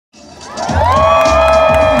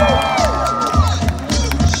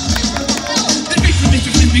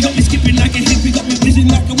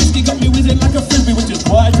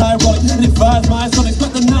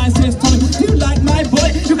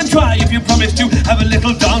to have a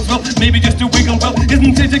little dance? Well, maybe just a wiggle. Well,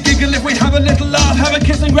 isn't it a giggle if we have a little laugh, have a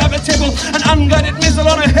kiss and grab a tipple? An unguided missile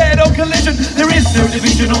on a head-on collision. There is no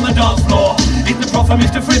division on the dance floor. It's the prof and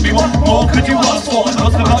Mr. Frisbee. What more could you ask for?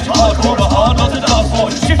 Not so much hardcore, but hard not to dance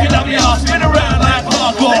for. Shift your lovely ass, spin around like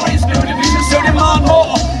hardcore. There is no division, so demand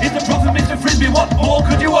more. It's the prof and Mr. Frisbee. What more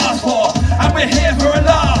could you ask for? And we're here for a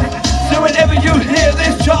laugh. So whenever you hear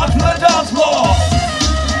this, charge for the dance floor.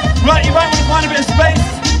 Right, you might want to find a bit of space.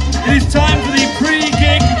 It is time for the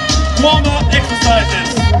pre-gig warm-up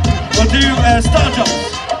exercises. We'll do star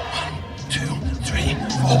jumps. 1, 2, 3,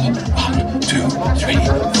 4. 1, 2, 3, 4.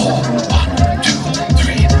 1, 2,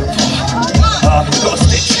 3, 4. Got a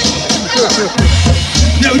stitch.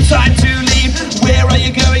 No time to leave. Where are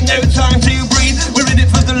you going? No time to breathe. We're in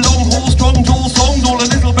it for the long haul. Strong dual songs, all a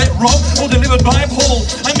little bit wrong, all delivered by Paul.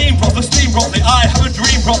 I mean, prop the steam prop, the I have a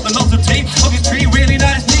dream prop, the lots of tea, obvious tree, really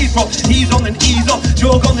nice knees prop. Ease on then ease off,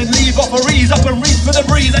 jog on then leave off, or ease up and reach for the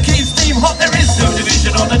breeze. I keep steam hot. There is no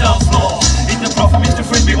division on the dance floor. It's the prop and Mr.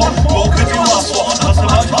 Frisbee. What more could you ask for? Not so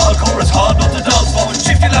much hardcore, it's hard not to dance for. And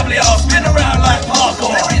shift your lovely ass, spin around like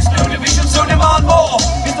parkour. There is no division, so demand more.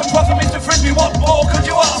 It's the prop and Mr. Frisbee. What more could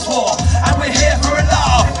you ask for? And we're here for a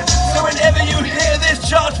laugh. So whenever you hear this,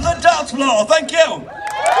 charge for the dance floor. Thank you.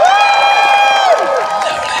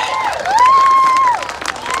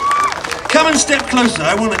 Come and step closer.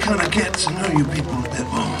 I want to kind of get to know you people a bit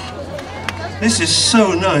more. This is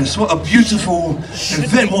so nice. What a beautiful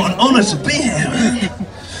event. What an honor to be here.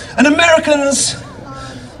 And Americans,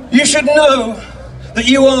 you should know that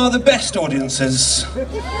you are the best audiences.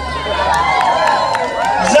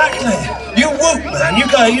 Exactly. You whoop, man. You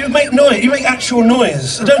make noise. You make actual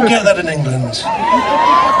noise. I don't get that in England. This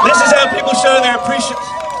is how people show their appreciation.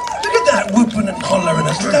 Look at that whooping and hollering.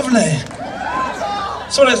 It's lovely.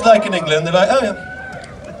 That's what it's like in England. They're like, oh yeah.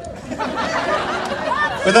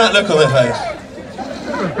 With that look on their face.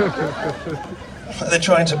 Like they're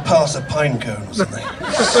trying to pass a pine cone or something.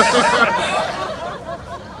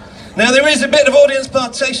 Now there is a bit of audience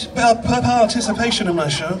participation in my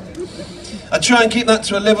show. I try and keep that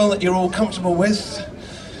to a level that you're all comfortable with.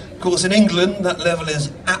 Of course, in England, that level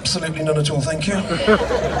is absolutely none at all, thank you.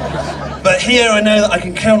 But here, I know that I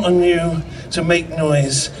can count on you to make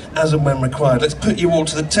noise as and when required. Let's put you all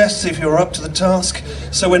to the test, see if you're up to the task.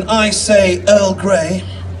 So when I say Earl Grey,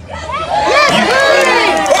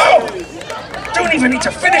 don't even need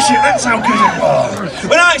to finish it, that's how good you are.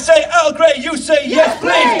 When I say Earl Grey, you say yes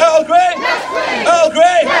please. Earl Grey? Yes please. Earl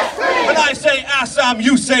Grey? Yes please. When I say Assam,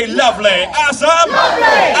 you say lovely. Assam?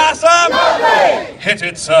 Lovely. Assam? Lovely. Hit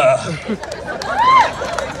it, sir.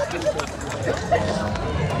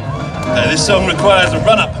 This song requires a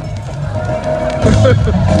run-up.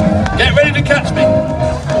 Get ready to catch me.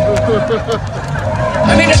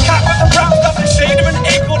 I need a cat with the brown stuff, the shade of an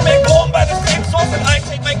acorn made warm by the same sauce that I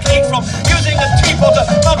take my cake from. Using a teapot, a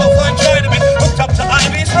mummified Chinaman hooked up to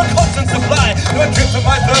ivies for a constant supply. No drip from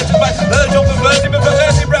my virgin, my verge of perversion, but for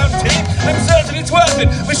earthy brown tea, I'm certainly twerking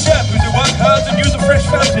with shampoos who work hard and use a fresh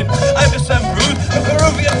fountain. I'm a Sambrud, a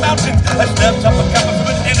Peruvian mountain. I snapped up a cover from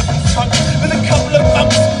an elephant trunk with a couple of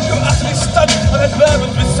monks who are utterly stunned. I've had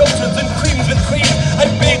bourbons with sultans and creams with cream. I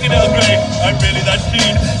bathed in Earl Grey, I'm really that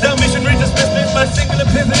keen. Now missionary dismissed me, my single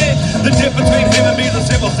epiphany. The dip between him and me is a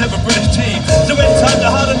simple sip of British tea. So when times are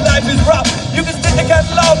hard and life is rough, you can stick a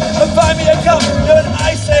catalog and buy me a cup. Now when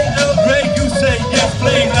I say Earl Grey, you say yes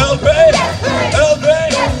please. Earl Grey? Yes, please. Earl Grey?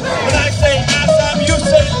 Yes, please. When I say Assam, you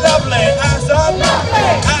say lovely. Assam?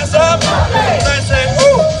 Lovely. Assam? Lovely. When I say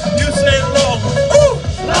ooh, you say long. Ooh!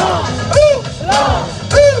 Long! Ooh! Long!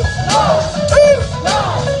 Ooh! Long! Ooh!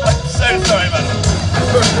 Long! I'm so sorry, madam.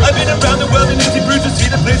 I've been around the world in easy brew to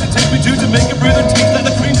see the place it takes me to make a brew that tastes like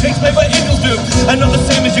the cream cakes made by angels do. I'm not the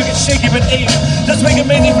same as you get shaky but aim. Just make it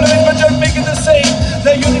mainly fluid but don't make it the same.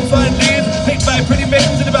 They're using fine leaves, picked by pretty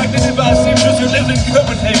maidens in the back knitted by a seamstress who lives in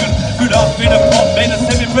Copenhagen. Who'd ask me to pot made a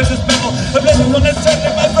semi-precious metal. A blessing on that set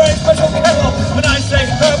in my very special kettle. When I say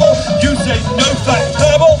herbal, you say no fact.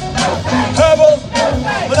 Herbal? Herbal?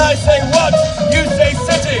 When I say watch, you say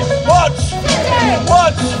city. Watch!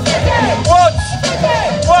 Watch! Watch!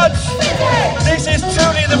 Watch! This is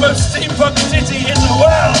truly the most steampunk city in the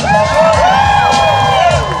world!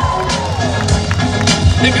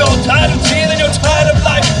 If you're tired of tea, then you're tired of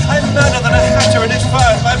life. I'm madder than a hatter and it's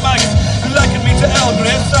fired by mice. Liken me to Earl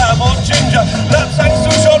Grey, Sam or Ginger. Lapsack,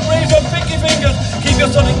 Souchon, raise your pinky fingers. Keep your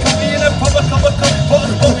sonic coffee in a proper coffee pot.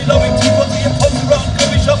 Coffee loving teapot to your poncy round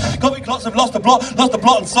coffee shop. Coffee clots have lost the plot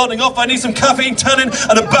and starting off. I need some caffeine, tannin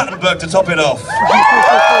and a Battenberg to top it off.